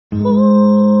Now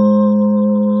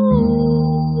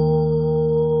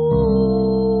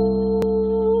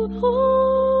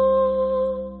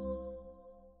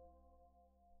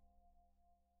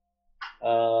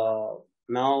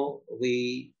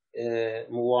we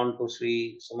move on to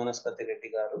Sri Sumanaspati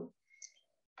Reddy garu,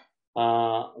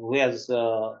 who has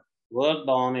worked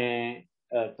on a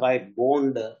tribe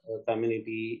Gond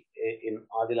community in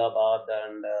Adilabad,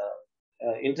 and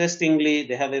interestingly,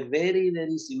 they have a very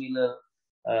similar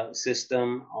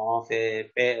system of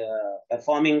a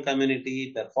performing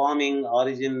community, performing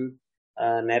origin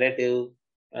narrative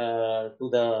to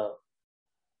the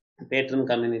patron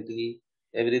community,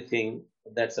 everything.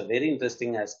 That's a very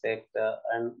interesting aspect.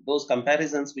 And those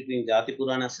comparisons between Jaati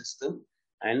Purana system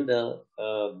and the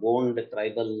Gond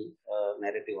tribal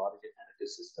narrative, origin narrative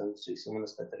system, Sri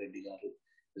Sumanaspati Reddy garu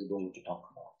is going to talk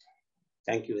about.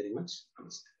 Thank you very much.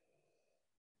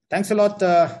 Thanks a lot,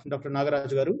 Dr.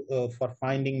 Nagaraj garu, for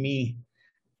finding me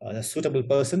a suitable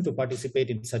person to participate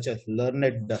in such a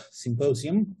learned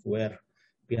symposium where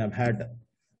we have had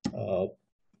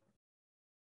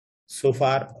so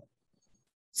far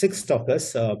 6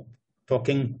 talkers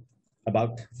talking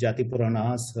about Jaati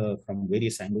Puranas from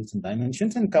various angles and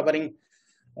dimensions, and covering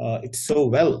it so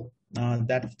well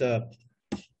that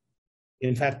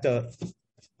in fact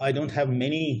I don't have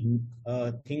many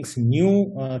things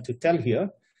new to tell here,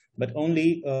 but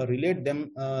only relate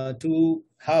them to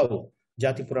how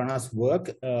Jaati Puranas work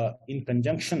in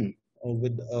conjunction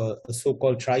with a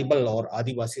so-called tribal or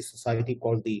Adivasi society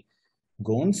called the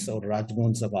Gonds or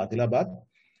Rajgons of Adilabad,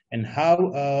 and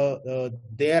how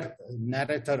their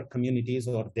narrator communities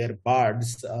or their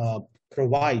bards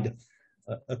provide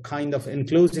a kind of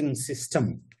enclosing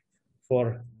system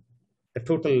for the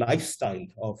total lifestyle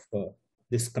of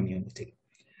this community.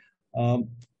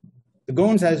 The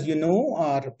Gonds, as you know,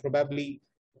 are probably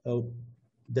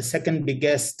the second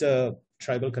biggest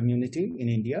tribal community in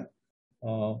India.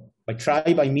 By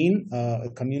tribe, I mean a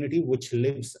community which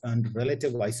lives in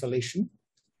relative isolation,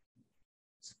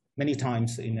 many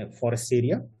times in a forest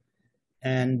area,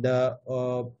 and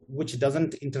which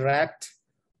doesn't interact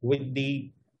with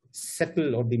the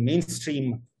settled or the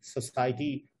mainstream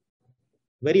society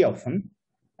very often.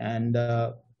 And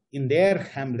in their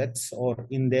hamlets or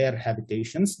in their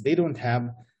habitations, they don't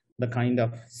have the kind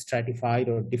of stratified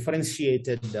or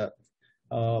differentiated,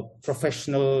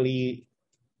 professionally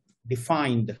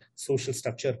defined social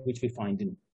structure which we find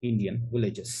in Indian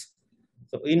villages.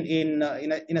 So in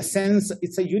a sense,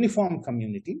 it's a uniform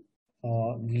community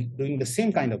doing the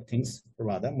same kind of things,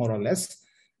 rather, more or less,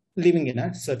 living in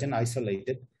a certain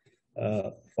isolated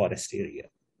forest area.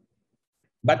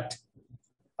 But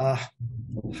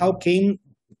how came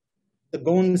the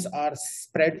Gonds are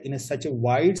spread in such a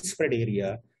widespread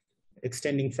area,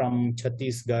 extending from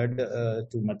Chhattisgarh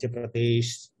to Madhya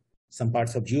Pradesh, some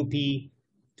parts of UP,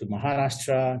 to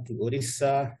Maharashtra, to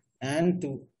Orissa, and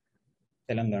to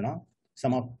Telangana.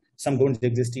 Some Gonds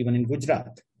exist even in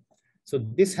Gujarat. So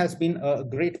this has been a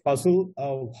great puzzle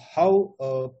of how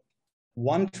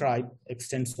one tribe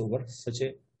extends over such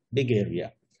a big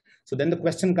area. So then the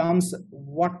question comes,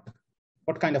 what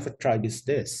kind of a tribe is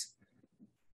this?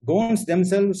 Gonds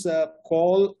themselves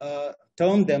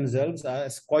term themselves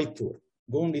as Koitur.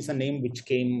 Gond is a name which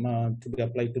came to be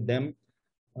applied to them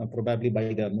probably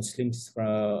by the Muslims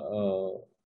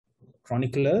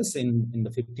chroniclers in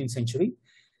the 15th century.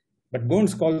 But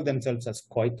Gonds call themselves as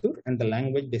Koitur, and the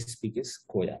language they speak is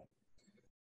Koya.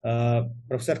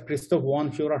 Professor Christoph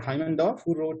von Führer-Heimendorf,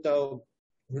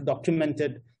 who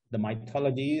documented the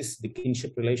mythologies, the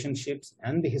kinship relationships,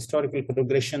 and the historical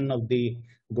progression of the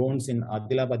Gonds in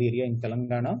Adilabad area in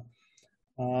Telangana,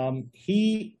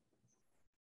 he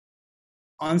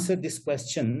answered this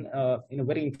question in a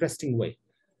very interesting way,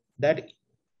 that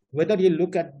whether you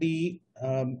look at the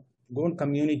Gond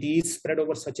communities spread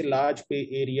over such a large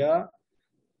area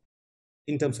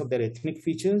in terms of their ethnic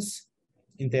features,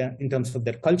 in terms of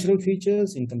their cultural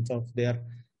features, in terms of their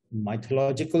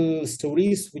mythological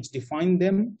stories which define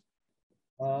them,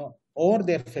 or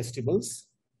their festivals,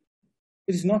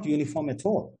 it is not uniform at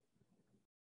all.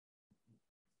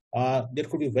 There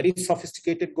could be very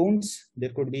sophisticated Gonds. There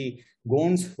could be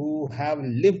Gonds who have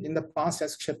lived in the past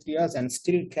as Kshatriyas and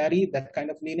still carry that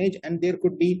kind of lineage. And there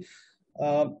could be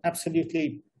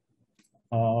absolutely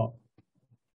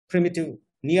primitive,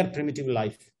 near primitive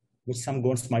life, which some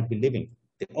Gonds might be living.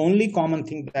 The only common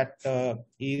thing that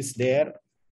is there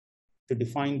to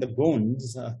define the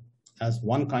Gonds as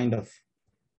one kind of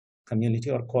community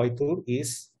or Koitur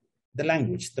is the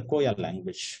language, the Koya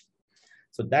language.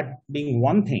 So that being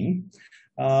one thing,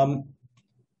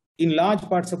 in large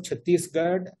parts of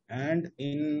Chhattisgarh and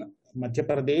in Madhya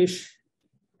Pradesh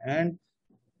And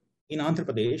in Andhra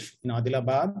Pradesh, in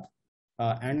Adilabad,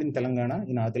 and in Telangana,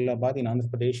 in Adilabad, in Andhra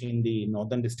Pradesh, in the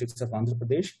northern districts of Andhra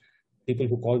Pradesh, people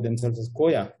who call themselves as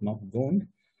Koya, not Gond.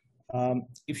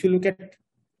 If you look at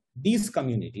these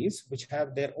communities, which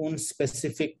have their own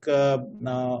specific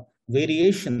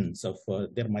variations of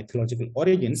their mythological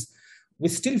origins, we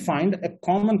still find a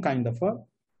common kind of a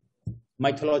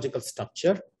mythological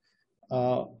structure.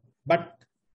 But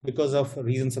because of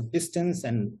reasons of distance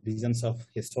and reasons of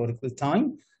historical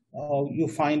time, you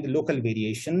find local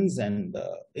variations and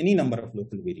any number of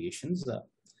local variations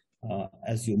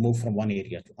as you move from one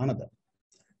area to another.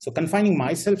 So confining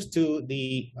myself to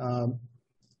the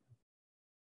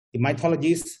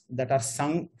mythologies that are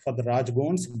sung for the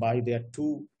Rajgons by their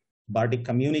two Bardic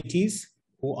communities,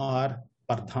 who are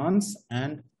Pardhans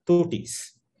and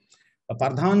Totis.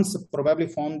 Pardhans probably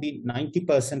form the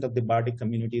 90% of the Bardic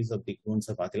communities of the Gonds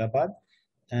of Adilabad,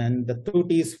 and the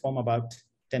Totis form about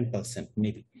 10%,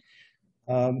 maybe.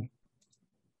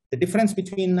 The difference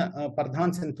between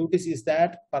Pardhans and Totis is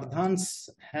that Pardhans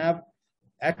have,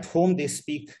 at home, they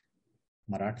speak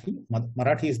Marathi.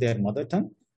 Marathi is their mother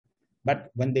tongue.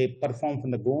 But when they perform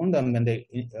from the Gond and when they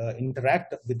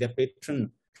interact with their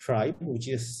patron tribe, which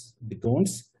is the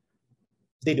Gonds,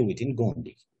 they do it in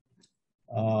Gondi.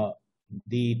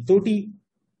 The Toti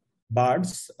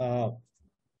bards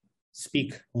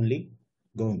speak only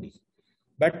Gondi.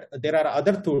 But there are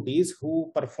other Totis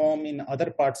who perform in other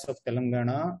parts of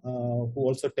Telangana, who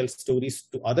also tell stories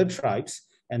to other tribes,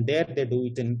 and there they do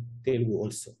it in Telugu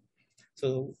also.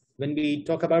 So when we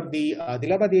talk about the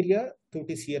Adilabad area,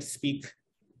 Totis here speak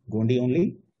Gondi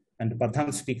only, and the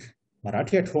Pardhans speak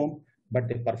Marathi at home, but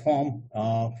they perform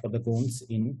for the Gonds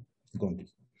in Gondi.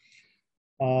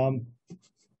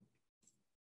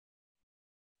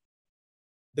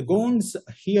 The Gonds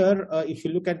here, if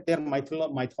you look at their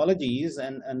mythologies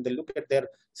and they look at their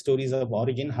stories of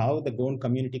origin, how the Gond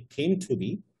community came to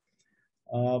be,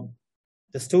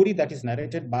 the story that is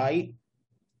narrated by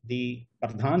the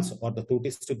Pardhans or the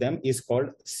Totis to them is called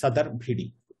Sadar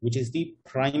Bhidi, which is the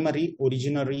primary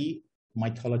originary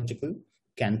mythological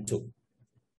canto.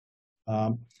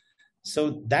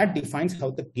 So that defines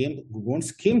how the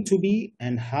Gonds came to be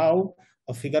and how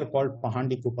a figure called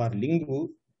Pahandi Kupar Lingu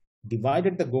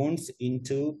divided the Gonds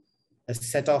into a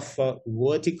set of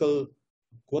vertical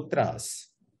gotras,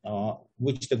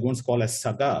 which the Gonds call as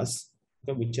sagas,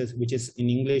 which is in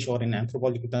English or in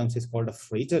anthropological terms is called a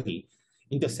phratery,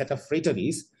 into a set of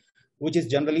phrateries, which is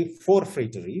generally 4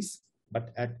 phrateries. But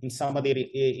in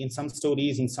some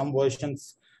stories, in some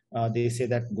versions, they say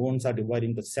that Gonds are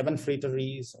divided into 7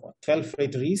 phrateries or 12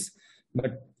 phrateries.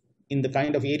 But in the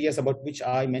kind of areas about which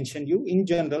I mentioned you, in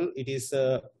general, it is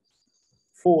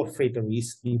 4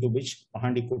 phrateries into which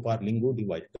Pahandi Kupar Lingu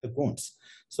divided the Gonds.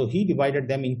 So he divided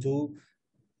them into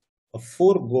a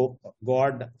 4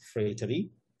 god phratery,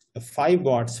 a 5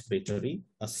 gods phratery,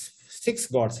 a 6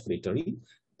 gods phratery,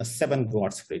 a 7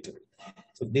 gods phratery.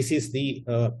 So this is the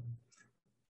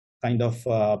kind of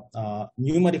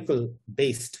numerical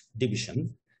based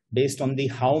division based on the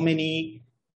how many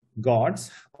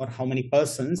gods or how many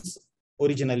persons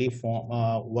originally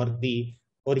were the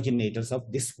originators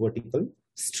of this vertical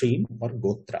stream or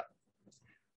gotra.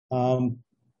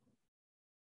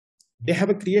 They have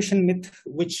a creation myth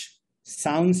which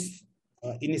sounds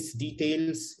in its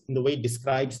details, in the way it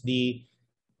describes the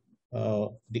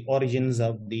origins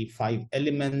of the 5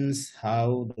 elements,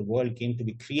 how the world came to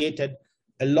be created.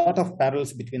 A lot of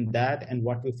parallels between that and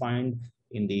what we find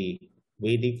in the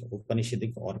Vedic,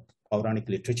 Upanishadic, or Puranic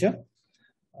literature.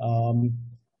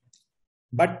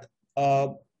 But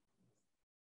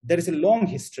there is a long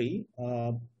history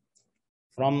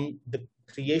from the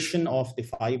creation of the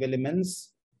 5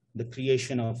 elements, the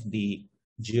creation of the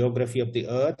geography of the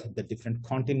earth, the different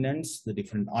continents, the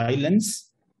different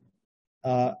islands.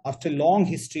 After a long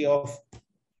history of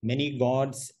many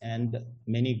gods and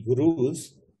many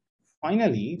gurus,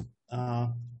 finally,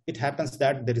 it happens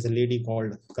that there is a lady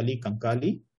called Kali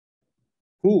Kankali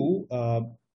who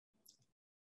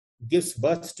gives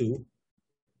birth to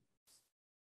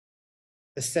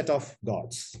a set of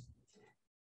gods.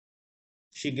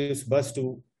 She gives birth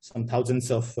to some thousands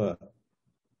of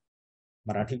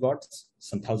Marathi gods,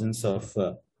 some thousands of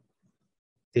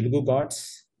Telugu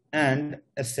gods, and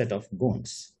a set of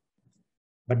Gonds.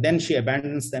 But then she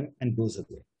abandons them and goes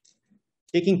away.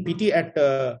 Taking pity at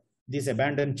these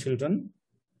abandoned children,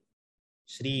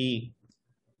 Sri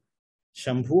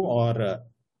Shambhu or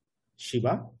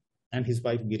Shiva and his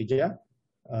wife Girija,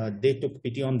 they took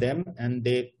pity on them and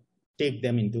they take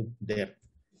them into their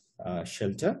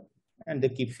shelter and they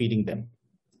keep feeding them.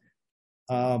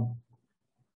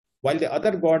 While the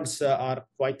other gods are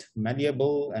quite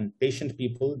malleable and patient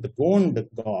people, the Gond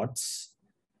gods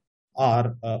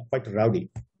are quite rowdy.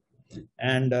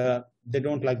 And they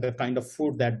don't like the kind of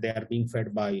food that they are being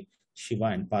fed by Shiva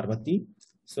and Parvati.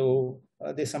 So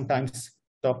they sometimes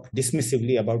talk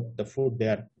dismissively about the food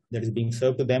that is being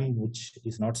served to them, which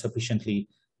is not sufficiently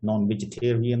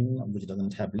non-vegetarian, which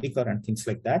doesn't have liquor and things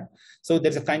like that. So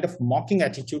there's a kind of mocking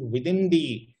attitude within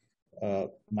the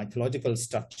mythological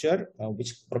structure,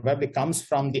 which probably comes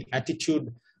from the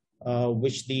attitude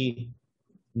which the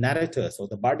narrators or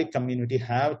the Bardic community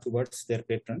have towards their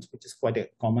patrons, which is quite a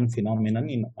common phenomenon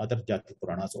in other Jaati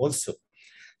Puranas also.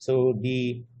 So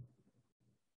the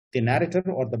narrator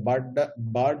or the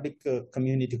Bardic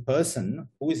community person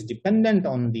who is dependent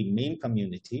on the main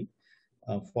community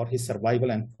for his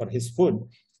survival and for his food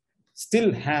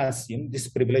still has this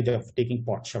privilege of taking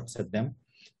pot shots at them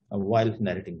while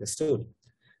narrating the story.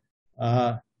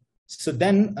 So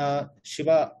then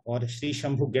Shiva or Sri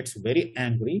Shambhu gets very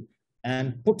angry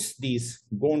and puts these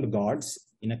Gond gods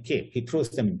in a cave. He throws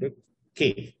them into a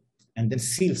cave and then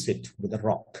seals it with a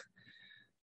rock.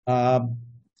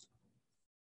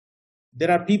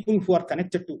 There are people who are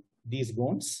connected to these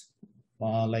Gonds,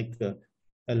 like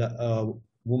a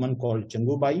woman called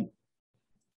Jangubai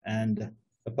and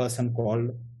a person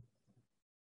called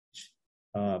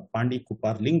Pandi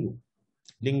Kupar Lingu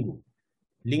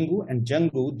and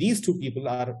Jangu. These two people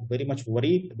are very much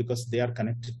worried because they are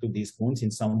connected to these Gonds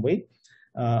in some way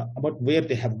about where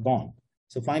they have gone.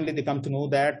 So finally they come to know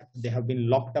that they have been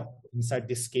locked up inside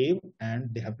this cave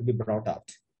and they have to be brought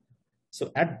out.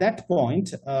 So at that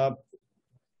point,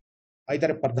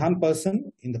 either a Pradhan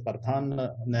person in the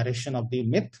Pradhan narration of the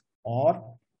myth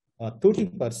or a Toti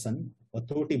person, a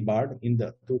Toti bard in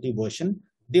the Toti version,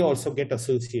 they also get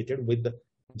associated with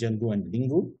Jangu and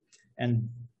Lingu. And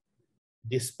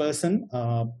this person,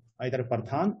 either a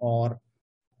Pradhan or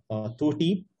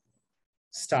Toti,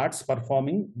 starts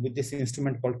performing with this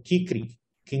instrument called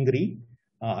Kingri.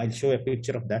 I'll show a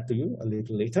picture of that to you a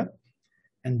little later.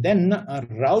 And then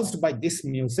roused by this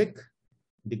music,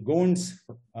 the Gonds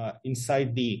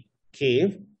inside the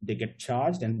cave, they get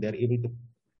charged and they're able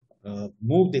to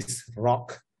move this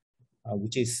rock,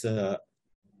 which is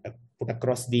put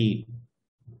across the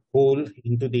hole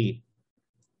into the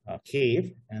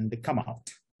cave, and they come out.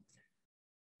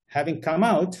 Having come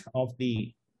out of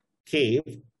the cave,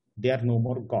 they are no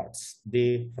more gods.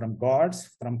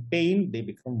 From pain, they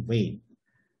become vain.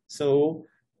 So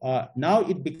now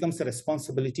it becomes the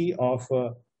responsibility of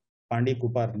Pandi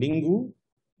Kupar Lingu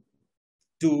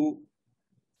to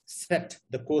set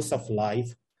the course of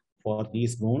life for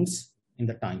these Gonds in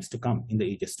the times to come, in the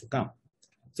ages to come.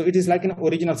 So it is like an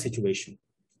original situation.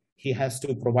 He has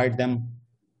to provide them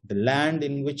the land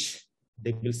in which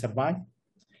they will survive.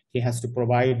 He has to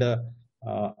provide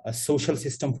a social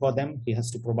system for them. He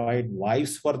has to provide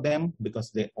wives for them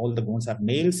because all the Gonds are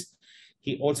males.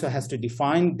 He also has to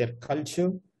define their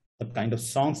culture, the kind of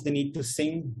songs they need to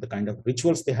sing, the kind of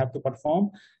rituals they have to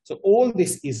perform. So all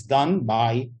this is done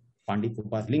by Pandi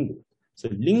Kupar Lingu. So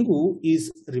Lingu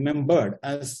is remembered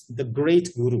as the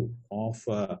great guru of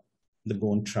the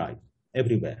Gond tribe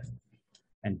everywhere.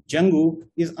 And Jangu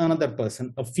is another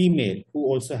person, a female, who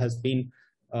also has been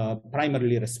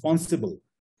primarily responsible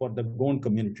for the Gond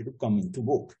community to come into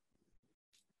vogue.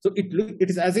 So it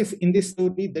is as if in this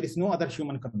story, there is no other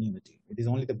human community. It is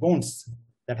only the Gonds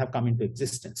that have come into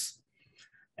existence.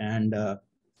 And the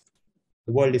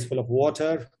world is full of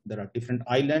water. There are different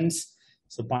islands.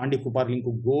 So Pandi Kupar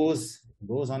Lingu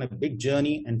goes on a big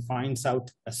journey and finds out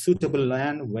a suitable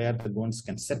land where the Gonds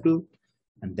can settle.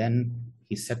 And then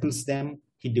he settles them.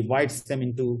 He divides them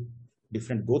into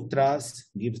different gotras,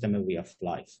 gives them a way of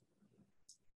life.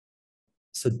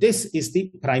 So this is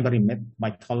the primary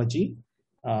mythology,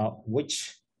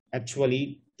 which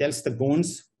actually tells the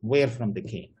Gonds where from they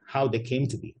came, how they came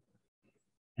to be.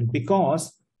 And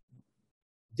because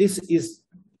this is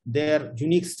their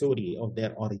unique story of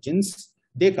their origins,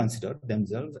 they consider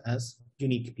themselves as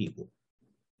unique people.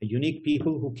 A unique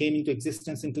people who came into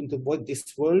existence into this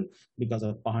world because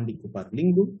of Pandi Kupar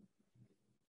Lingu,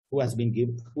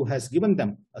 who has given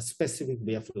them a specific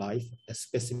way of life, a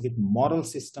specific moral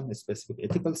system, a specific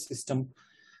ethical system,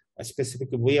 a specific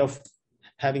way of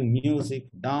having music,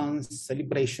 dance,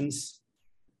 celebrations,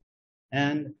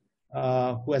 and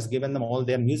who has given them all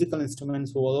their musical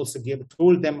instruments, who also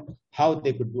told them how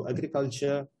they could do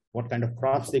agriculture, what kind of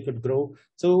crops they could grow.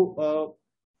 So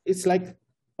it's like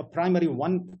a primary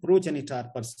one progenitor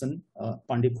person,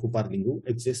 Pandi Kupar Lingu,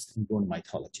 exists in Gond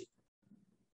mythology.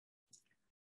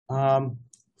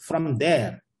 From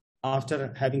there,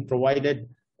 after having provided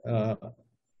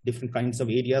different kinds of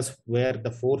areas where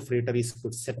the four phrateries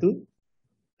could settle,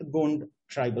 the Gond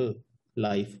tribal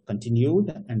life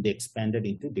continued and they expanded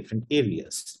into different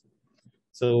areas.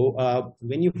 So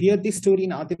when you hear this story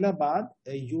in Adilabad,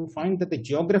 you find that the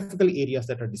geographical areas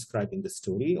that are described in the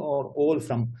story are all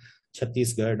from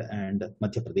Chhattisgarh and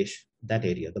Madhya Pradesh, that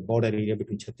area, the border area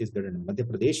between Chhattisgarh and Madhya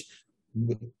Pradesh.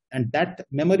 And that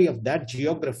memory of that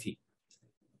geography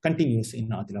continues in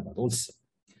Adilabad also.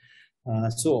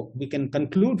 So we can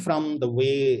conclude from the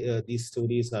way these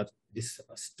stories are, this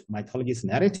mythology is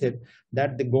narrated,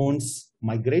 that the Gonds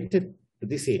migrated to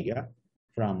this area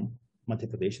from Madhya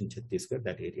Pradesh and Chhattisgarh,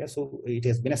 that area. So it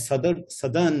has been a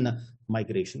southern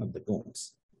migration of the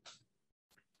Gonds.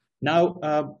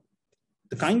 Now,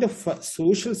 the kind of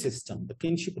social system, the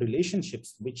kinship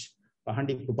relationships, which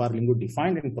Pahandi Kupar Lingu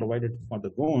defined and provided for the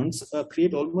Gonds,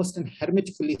 create almost an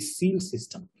hermetically sealed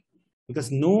system,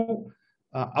 because no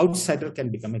outsider can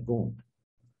become a Gond.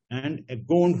 And a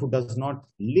Gond who does not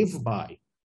live by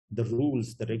the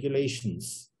rules, the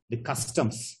regulations, the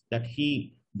customs that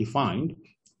he defined,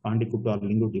 Pahandi Kupar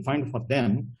Lingu defined for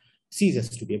them, ceases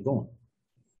to be a Gond.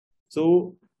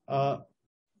 So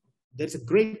there's a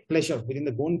great pleasure within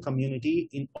the Gond community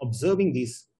in observing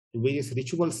these various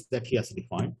rituals that he has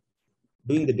defined,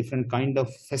 doing the different kind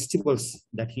of festivals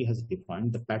that he has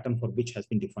defined, the pattern for which has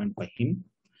been defined by him,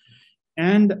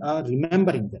 and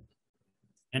remembering them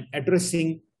and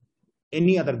addressing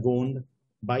any other Gond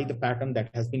by the pattern that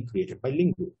has been created by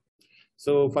Lingu.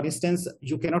 So for instance,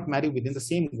 you cannot marry within the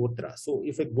same Gotra. So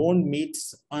if a Gond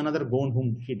meets another Gond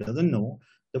whom he doesn't know,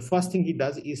 the first thing he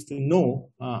does is to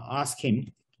ask him,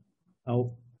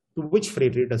 to which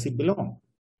phratry does he belong?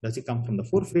 Does he come from the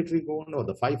 4 phratry Gond, or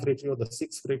the 5 phratry, or the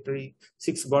 6 phratry,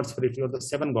 6 gods phratry, or the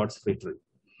 7 gods phratry?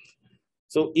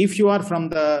 So if you are from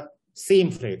the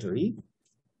same phratry,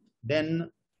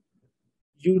 then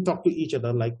you talk to each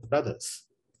other like brothers.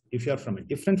 If you are from a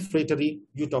different phratry,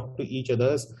 you talk to each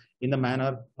other in the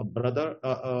manner a brother,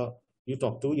 you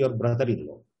talk to your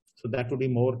brother-in-law. So that would be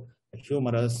more a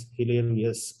humorous,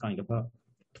 hilarious kind of a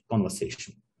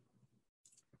conversation.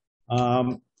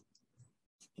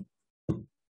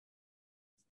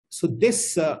 So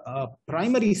this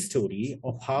primary story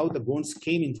of how the Gonds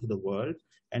came into the world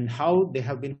and how they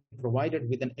have been provided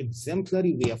with an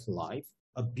exemplary way of life,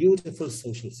 a beautiful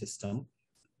social system,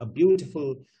 a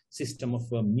beautiful system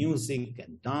of music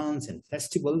and dance and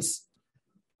festivals,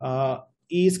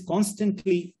 is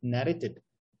constantly narrated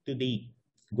to the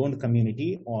Gond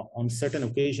community on certain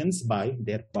occasions by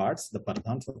their bards, the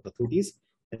Pardhans or the Thutis,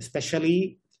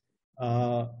 especially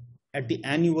at the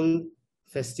annual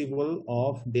festival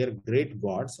of their great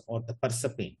gods, or the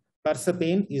Parsapane.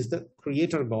 Parsapane is the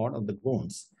creator god of the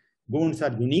Gonds. Gonds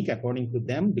are unique according to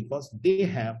them because they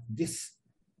have this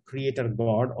creator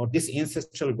god or this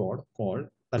ancestral god called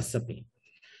Parsapane.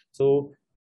 So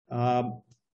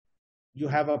you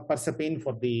have a Parsapane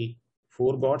for the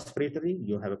 4 gods phratry,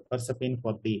 you have a Parsapane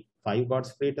for the 5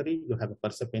 gods phratry, you have a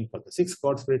Parsapane for the 6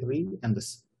 gods phratry, and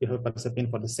you have a Parsapane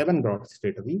for the 7 gods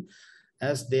phratry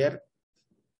as their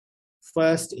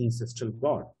first ancestral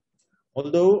god.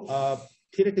 Although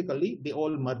theoretically they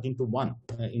all merge into one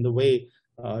in the way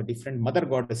different mother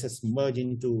goddesses merge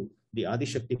into the Adi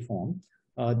Shakti form.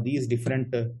 These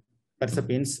different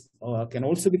Parsapanes can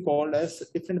also be called as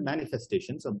different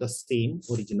manifestations of the same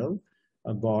original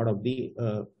god of the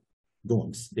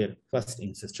Gonds, their first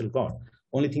ancestral god.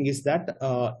 Only thing is that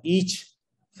each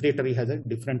phratry has a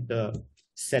different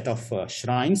set of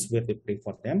shrines where they pray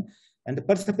for them. And the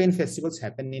Parsapane festivals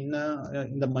happen in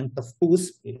the month of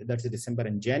Pus, that's December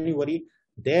and January.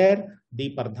 There,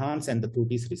 the Pardhans and the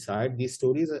Thutis reside. These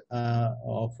stories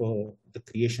of the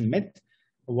creation myth,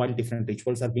 while different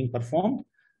rituals are being performed.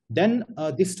 Then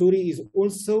this story is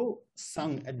also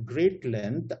sung at great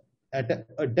length at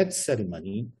a death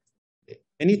ceremony.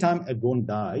 Anytime a Gond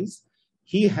dies,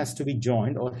 he has to be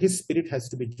joined, or his spirit has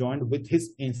to be joined with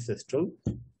his ancestral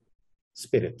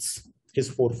spirits, his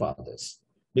forefathers.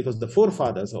 Because the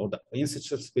forefathers or the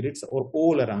ancestral spirits are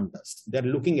all around us. They're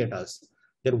looking at us.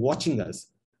 They're watching us,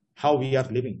 how we are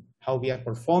living, how we are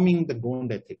performing the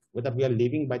Gond ethic, whether we are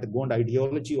living by the Gond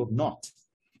ideology or not.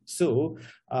 So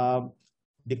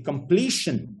the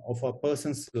completion of a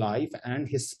person's life and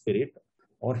his spirit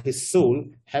or his soul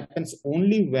happens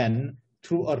only when,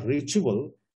 through a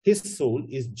ritual, his soul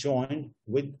is joined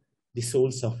with the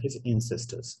souls of his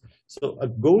ancestors. So a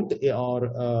goat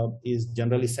is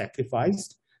generally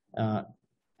sacrificed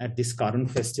at this current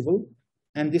festival,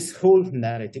 and this whole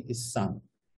narrative is sung.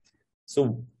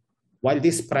 So while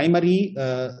this primary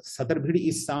Satarbhidi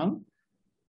is sung,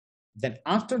 then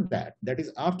after that, that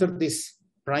is after this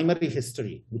primary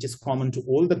history, which is common to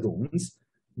all the Gonds,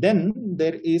 Then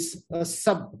there is a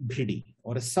sub-bhidi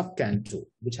or a sub-canto,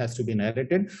 which has to be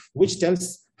narrated, which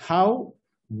tells how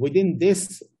within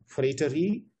this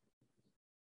phratry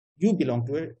you belong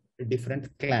to a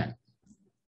different clan.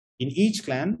 In each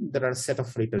clan, there are a set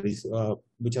of phrateries,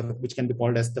 which can be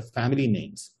called as the family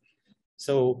names.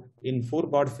 So in four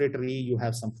god phratry, you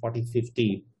have some 40,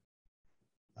 50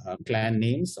 clan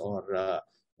names, or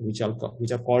which are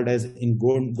called as in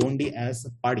Gondi as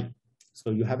party. So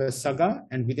you have a saga,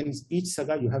 and within each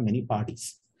saga, you have many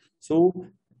parties. So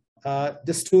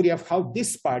the story of how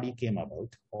this party came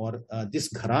about, or this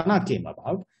gharana came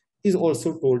about, is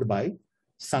also told by,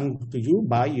 sung to you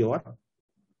by your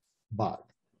bard.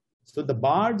 So the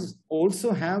bards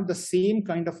also have the same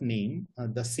kind of name,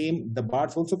 the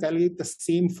bards also carry the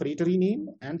same phratry name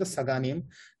and the saga name,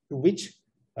 to which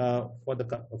for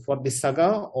the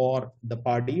saga or the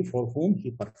party for whom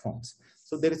he performs.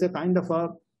 So there is a kind of a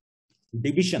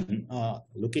division,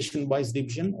 location-wise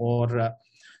division, or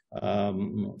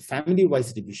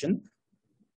family-wise division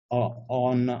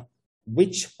on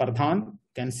which Pradhan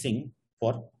can sing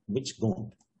for which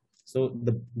Gond. So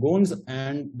the Gonds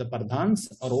and the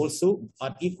Pradhans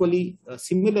are equally,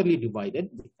 similarly divided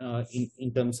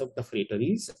in terms of the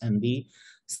phratries and the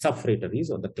sub-phratries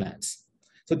or the clans.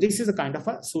 So this is a kind of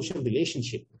a social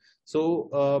relationship.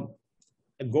 So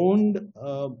a Gond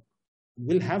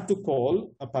will have to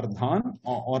call a Pradhan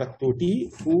or a Toti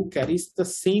who carries the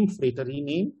same phratry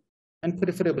name and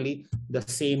preferably the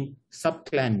same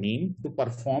sub-clan name to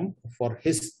perform for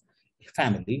his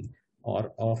family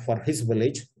or for his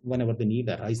village whenever the need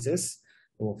arises,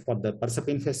 or for the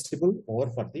Persepin festival or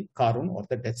for the Karun or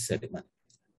the death ceremony.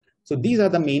 So these are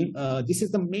the main, this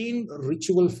is the main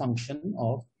ritual function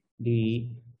of the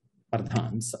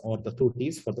Pradhans or the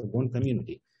Totis for the Gond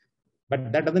community.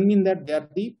 But that doesn't mean that they are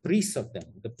the priests of them.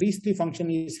 The priestly function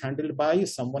is handled by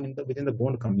someone within the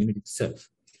Gond community itself.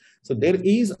 So there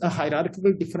is a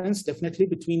hierarchical difference definitely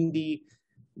between the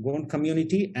Gond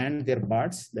community and their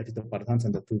bards, that is the Pardhans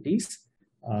and the Tutis.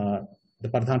 The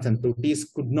Pardhans and Tutis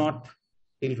could not,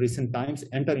 till recent times,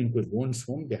 enter into a Gond's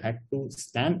home. They had to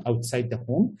stand outside the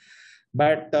home,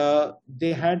 but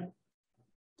they had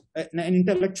an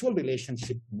intellectual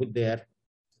relationship with their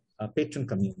patron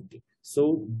community.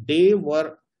 So they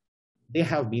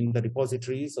have been the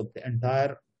repositories of the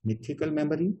entire mythical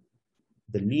memory,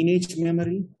 the lineage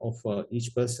memory of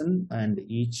each person and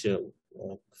each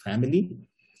family.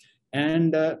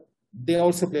 And they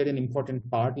also played an important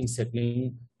part in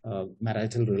settling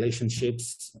marital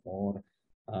relationships or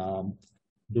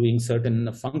doing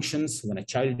certain functions when a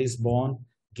child is born,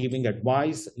 giving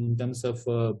advice in terms of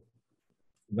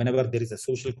whenever there is a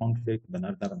social conflict,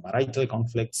 whenever there are marital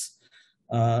conflicts.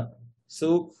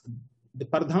 So the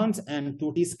Pardhans and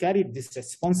Tutis carried this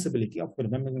responsibility of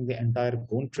remembering the entire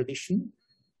Gond tradition,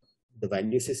 the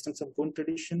value systems of Gond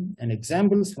tradition, and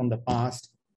examples from the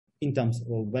past in terms of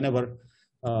whenever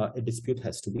a dispute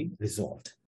has to be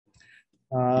resolved.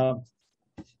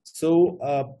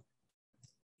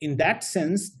 In that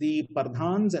sense, the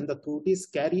Pardhans and the Tutis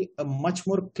carry a much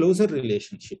more closer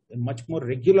relationship, a much more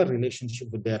regular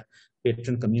relationship with their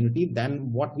patron community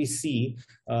than what we see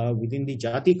within the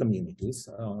Jaati communities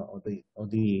or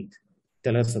the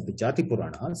tellers of the Jaati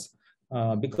Puranas,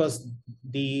 because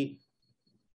the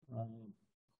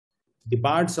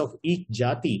bards of each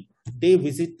Jati, they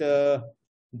visit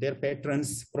their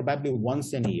patrons probably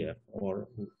once in a year or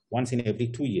once in every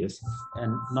 2 years,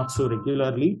 and not so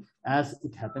regularly as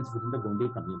it happens within the Gondi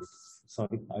community.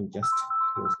 Sorry, I'll just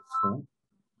close this phone.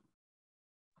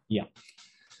 Yeah.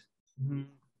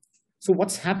 So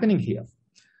what's happening here?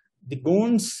 The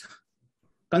Gonds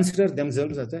consider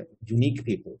themselves as a unique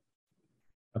people,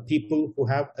 a people who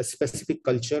have a specific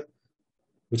culture,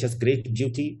 which has great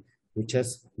beauty, which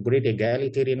has great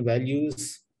egalitarian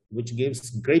values, which gives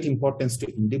great importance to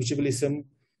individualism,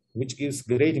 which gives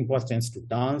great importance to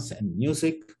dance and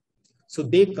music. So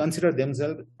they consider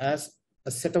themselves as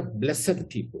a set of blessed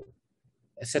people,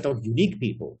 a set of unique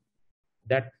people,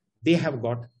 that they have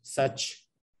got such,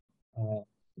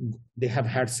 they have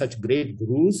had such great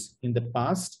gurus in the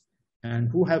past, and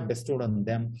who have bestowed on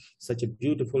them such a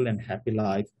beautiful and happy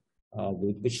life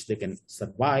with which they can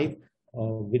survive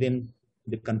within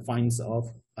the confines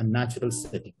of a natural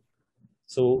setting.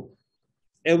 So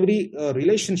every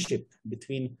relationship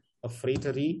between a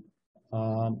phratry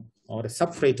or a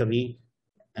sub-phratry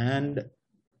and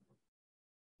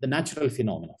the natural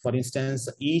phenomena. For instance,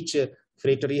 each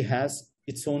phratry has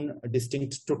its own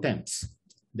distinct totems.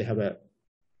 They have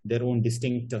their own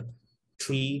distinct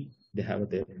tree. They have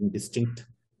their own distinct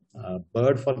a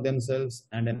bird for themselves,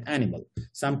 and an animal.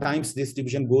 Sometimes this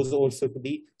division goes also to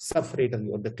the sub-fraternity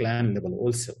or the clan level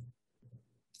also.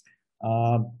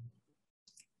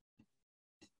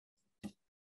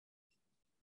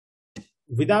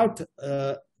 Without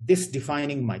this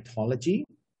defining mythology,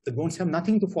 the Gonds have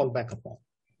nothing to fall back upon.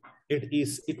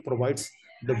 It provides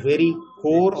the very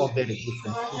core of their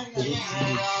existence.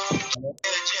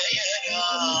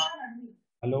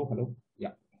 Hello.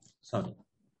 Yeah, sorry.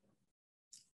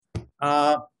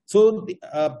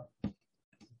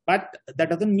 But that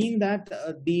doesn't mean that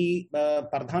the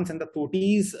Pradhans and the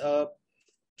Totis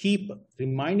keep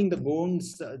reminding the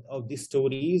Gonds of these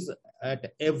stories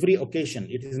at every occasion.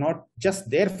 It is not just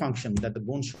their function that the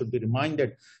Gonds should be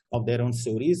reminded of their own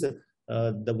stories.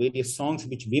 The various songs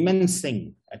which women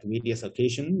sing at various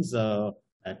occasions,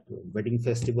 at wedding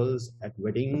festivals, at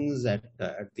weddings, at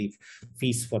the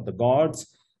feasts for the gods,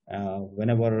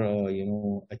 whenever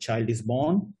a child is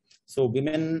born. So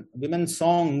women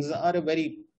songs are a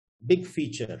very big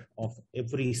feature of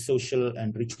every social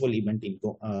and ritual event in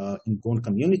Gond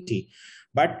community.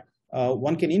 But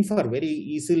one can infer very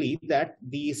easily that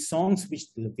the songs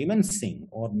which the women sing,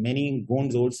 or many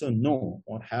Gonds also know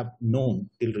or have known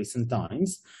till recent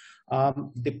times,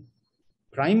 the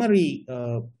primary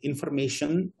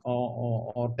information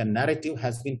or the narrative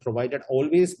has been provided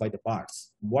always by the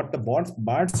bards. What the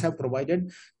bards have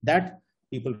provided, that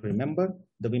people remember,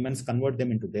 the women convert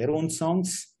them into their own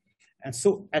songs. And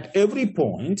so at every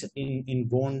point in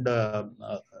Gond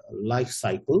life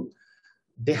cycle,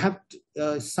 they have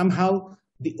somehow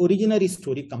the originary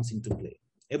story comes into play.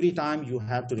 Every time you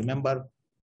have to remember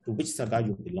to which saga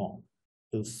you belong,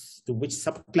 to which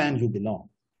subclan you belong,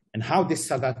 and how this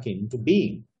saga came into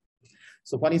being.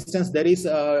 So for instance, there is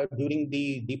during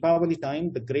the Deepavali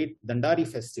time, the great Dandari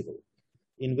festival,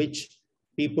 in which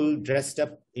people dressed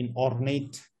up in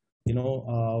ornate,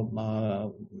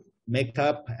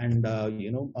 makeup and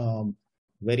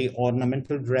very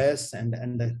ornamental dress and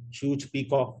a huge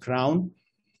peacock crown.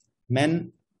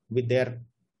 Men with their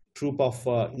troupe of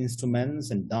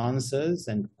instruments and dancers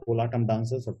and kolatam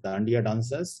dancers or dandiya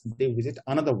dancers, they visit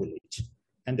another village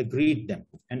and they greet them,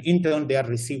 and in turn they are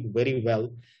received very well.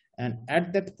 And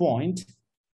at that point,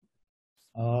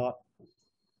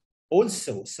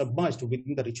 also submerged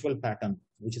within the ritual pattern,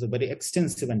 which is a very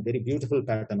extensive and very beautiful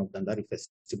pattern of Dandari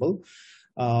festival,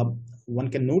 one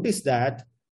can notice that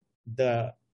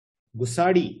the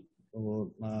Gusadi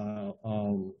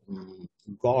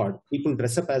god, people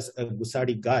dress up as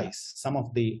Gusadi guys. Some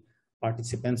of the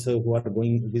participants who are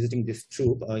visiting this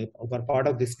troop, who are part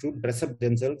of this troop, dress up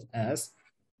themselves as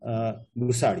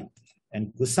Gusadi.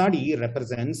 And Gusadi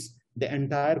represents the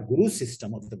entire Guru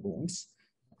system of the Gonds.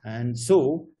 And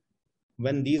so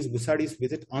when these Gusadis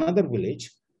visit another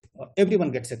village,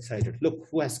 everyone gets excited. Look,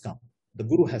 who has come? The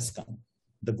Guru has come.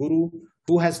 The Guru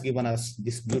who has given us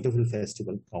this beautiful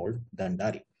festival called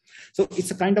Dandari. So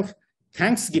it's a kind of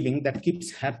thanksgiving that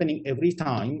keeps happening every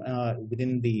time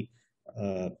within the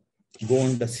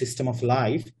Gond system of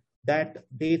life, that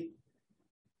they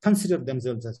consider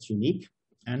themselves as unique,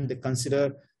 and they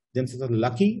consider themselves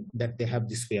lucky that they have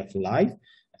this way of life.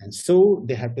 And so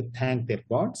they have to thank their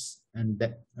gods, and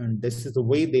this is the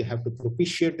way they have to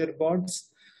propitiate their gods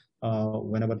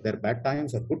whenever there are bad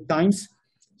times or good times.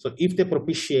 So if they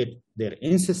propitiate their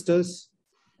ancestors,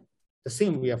 the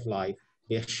same way of life,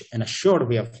 an assured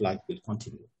way of life will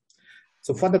continue.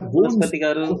 So for the Gonds,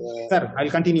 sir, I'll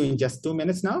continue in just 2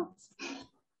 minutes now.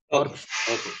 Okay.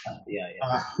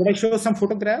 Yeah. Could I show some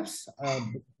photographs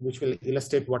which will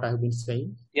illustrate what I have been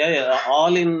saying? Yeah.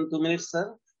 All in 2 minutes,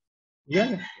 sir?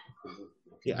 Yeah.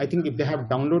 I think if they have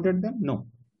downloaded them, no.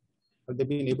 Have they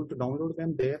been able to download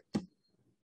them there?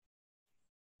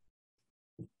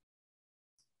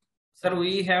 Sir,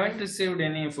 we haven't received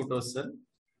any photos, sir.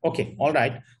 Okay, all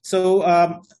right. So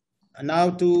now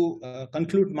to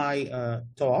conclude my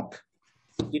talk,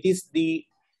 it is the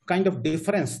kind of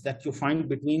difference that you find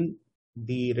between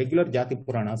the regular Jaati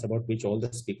Puranas, about which all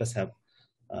the speakers have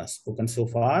spoken so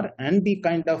far, and the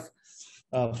kind of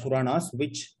Puranas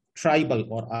which tribal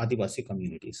or Adivasi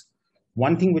communities.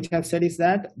 One thing which I've said is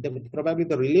that probably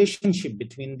the relationship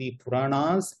between the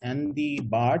Puranas and the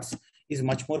bards is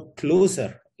much more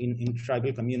closer in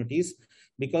tribal communities,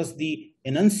 because the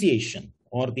enunciation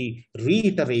or the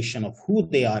reiteration of who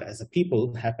they are as a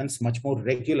people happens much more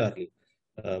regularly,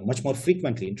 much more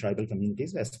frequently in tribal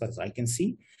communities, as far as I can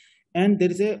see. And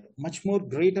there is a much more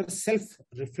greater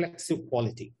self-reflexive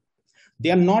quality.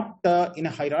 They are not in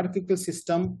a hierarchical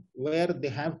system where they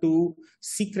have to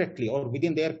secretly or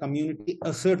within their community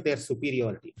assert their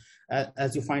superiority,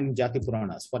 as you find in Jati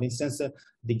Puranas. For instance,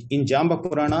 in Jamba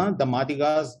Purana, the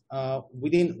Madigas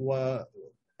within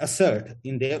assert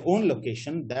in their own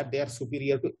location that they are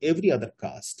superior to every other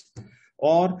caste.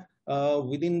 Or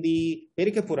within the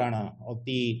Perike Purana of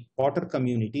the Potter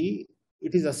community,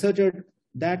 it is asserted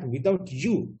that without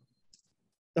you,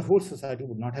 the whole society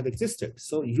would not have existed.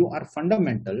 So you are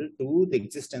fundamental to the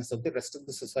existence of the rest of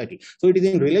the society. So it is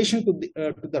in relation to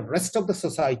the rest of the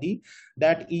society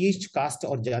that each caste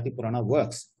or Jati Purana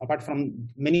works, apart from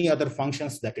many other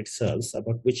functions that it serves,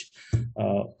 about which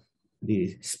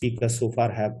the speakers so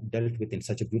far have dealt with in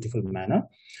such a beautiful manner.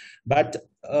 But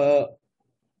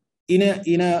in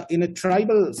a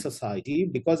tribal society,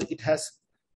 because it has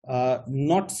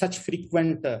not such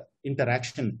frequent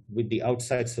interaction with the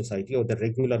outside society or the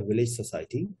regular village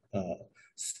society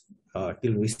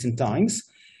till recent times,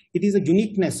 it is a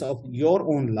uniqueness of your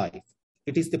own life.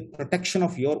 It is the protection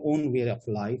of your own way of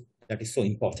life that is so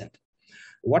important.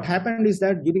 What happened is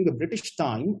that during the British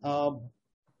time,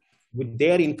 with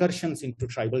their incursions into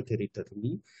tribal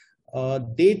territory,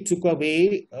 they took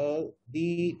away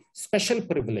the special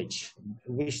privilege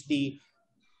which the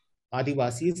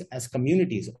Adivasis as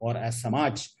communities or as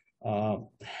Samaj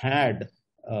had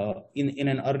in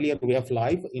an earlier way of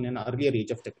life, in an earlier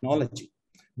age of technology.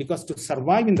 Because to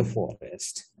survive in the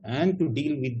forest and to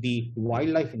deal with the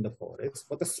wildlife in the forest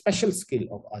was a special skill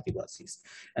of Adivasis.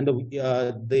 And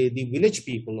the village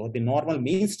people or the normal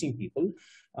mainstream people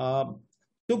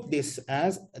took this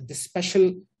as the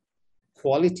special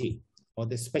quality or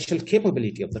the special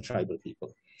capability of the tribal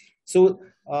people. So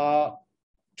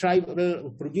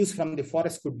tribal produce from the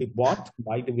forest could be bought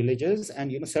by the villagers,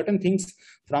 and certain things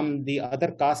from the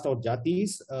other caste or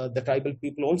jatis, the tribal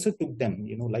people also took them,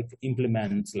 like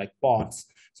implements, like pots.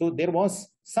 So there was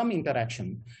some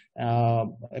interaction,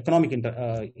 economic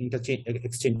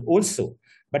exchange also.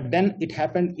 But then it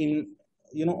happened in,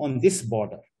 on this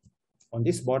border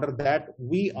that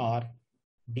we are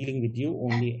dealing with you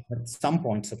only at some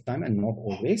points of time and not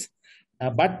always.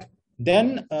 But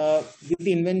then with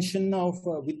the invention of,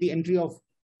 with the entry of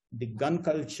the gun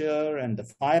culture and the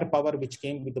firepower which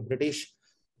came with the British,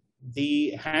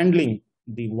 the handling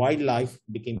the wildlife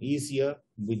became easier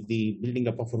with the building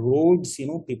up of roads.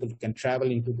 People could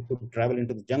travel into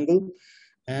the jungle,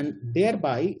 and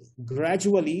thereby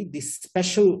gradually the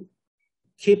special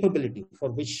capability for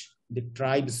which the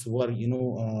tribes were,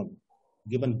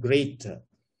 given great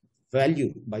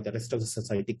value by the rest of the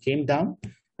society came down.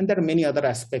 And there are many other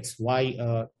aspects why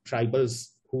tribals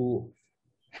who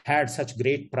had such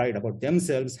great pride about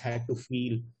themselves had to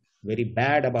feel very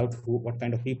bad about what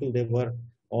kind of people they were,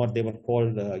 or they were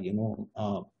called,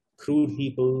 crude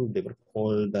people, they were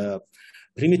called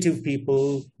primitive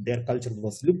people, their culture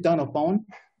was looked down upon.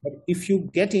 But if you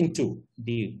get into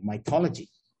the mythology,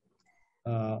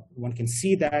 one can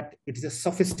see that it is a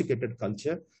sophisticated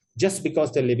culture. Just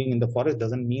because they're living in the forest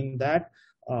doesn't mean that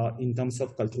in terms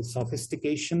of cultural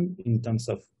sophistication, in terms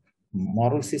of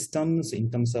moral systems,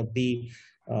 in terms of the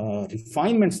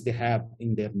refinements they have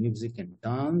in their music and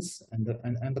dance, and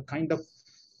the kind of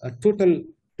total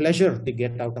pleasure they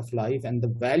get out of life and the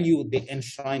value they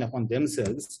enshrine upon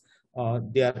themselves,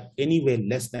 they are anyway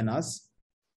less than us.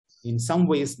 In some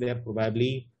ways, they are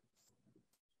probably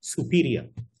superior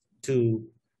to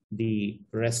the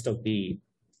rest of the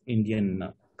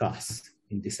Indian caste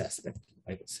in this aspect,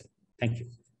 I would say. Thank you.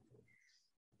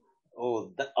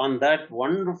 Oh, on that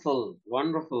wonderful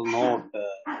note,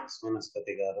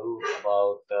 Sumanaspati garu,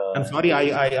 about... I'm sorry,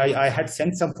 I had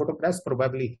sent some photographs,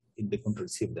 probably they couldn't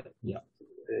receive that. Yeah.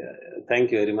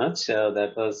 Thank you very much.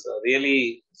 That was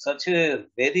really such a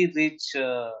very rich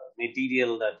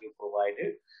material that you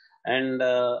provided. And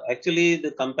actually,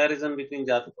 the comparison between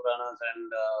Jati Puranas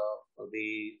and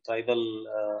the tribal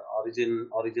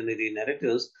originary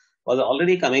narratives was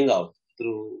already coming out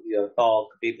through your talk.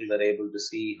 People were able to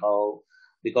see how,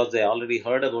 because they already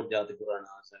heard about Jati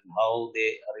Puranas and how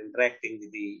they are interacting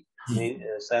with the main,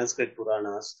 Sanskrit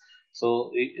Puranas.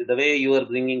 So the way you are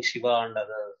bringing Shiva and other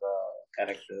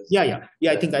characters. Yeah.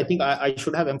 I think I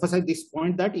should have emphasized this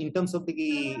point, that in terms of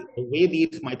the way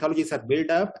these mythologies are built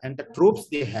up and the tropes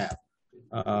they have,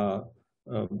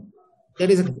 there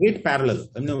is a great parallel.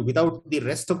 Without the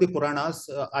rest of the Puranas,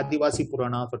 Adivasi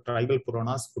Puranas or tribal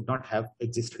Puranas could not have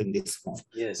existed in this form.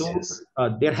 Yes, so yes.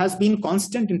 There has been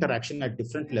constant interaction at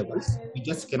different levels. We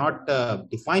just cannot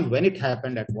define when it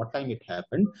happened, at what time it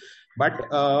happened, but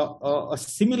a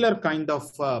similar kind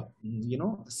of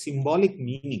symbolic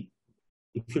meaning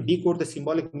If you decode the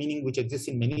symbolic meaning which exists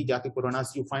in many Jati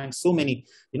Puranas, you find so many,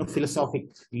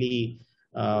 philosophically,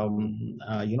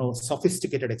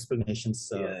 sophisticated explanations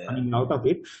coming out of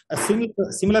it.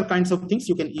 Similar kinds of things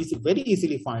you can very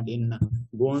easily find in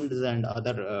Gonds and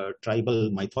other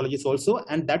tribal mythologies also.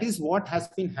 And that is what has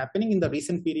been happening in the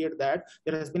recent period, that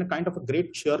there has been a kind of a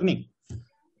great churning.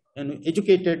 And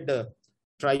educated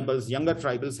tribals, younger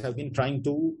tribals have been trying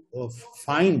to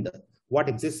find what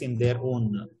exists in their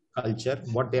own culture,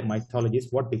 what their mythology is,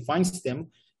 what defines them,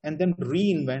 and then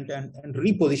reinvent and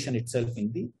reposition itself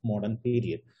in the modern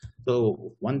period.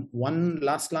 So one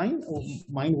last line of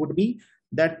mine would be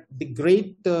that the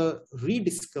great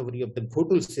rediscovery of the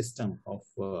Ghotul system of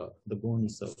the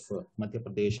Gonds of Madhya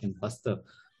Pradesh and Bastar,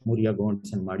 Muria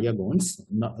Gonds and Madia Gonds.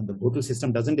 The Ghotul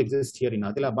system doesn't exist here in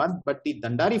Adilabad, but the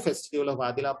Dandari festival of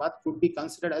Adilabad could be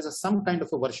considered as some kind of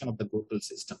a version of the Ghotul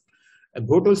system. A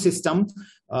Ghotul system,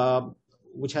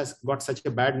 which has got such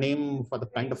a bad name for the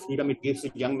kind of freedom it gives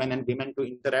to young men and women to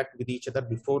interact with each other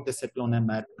before they settle on a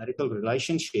marital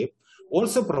relationship,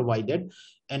 also provided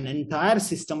an entire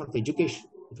system of education.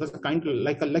 It was a kind of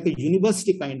like a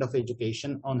university kind of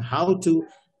education on how to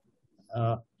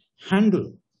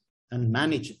handle and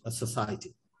manage a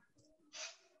society,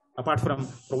 apart from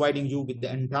providing you with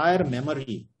the entire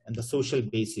memory and the social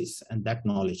basis and that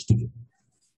knowledge to you.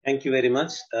 Thank you very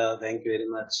much. Thank you very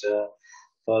much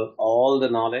for all the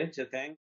knowledge. Thank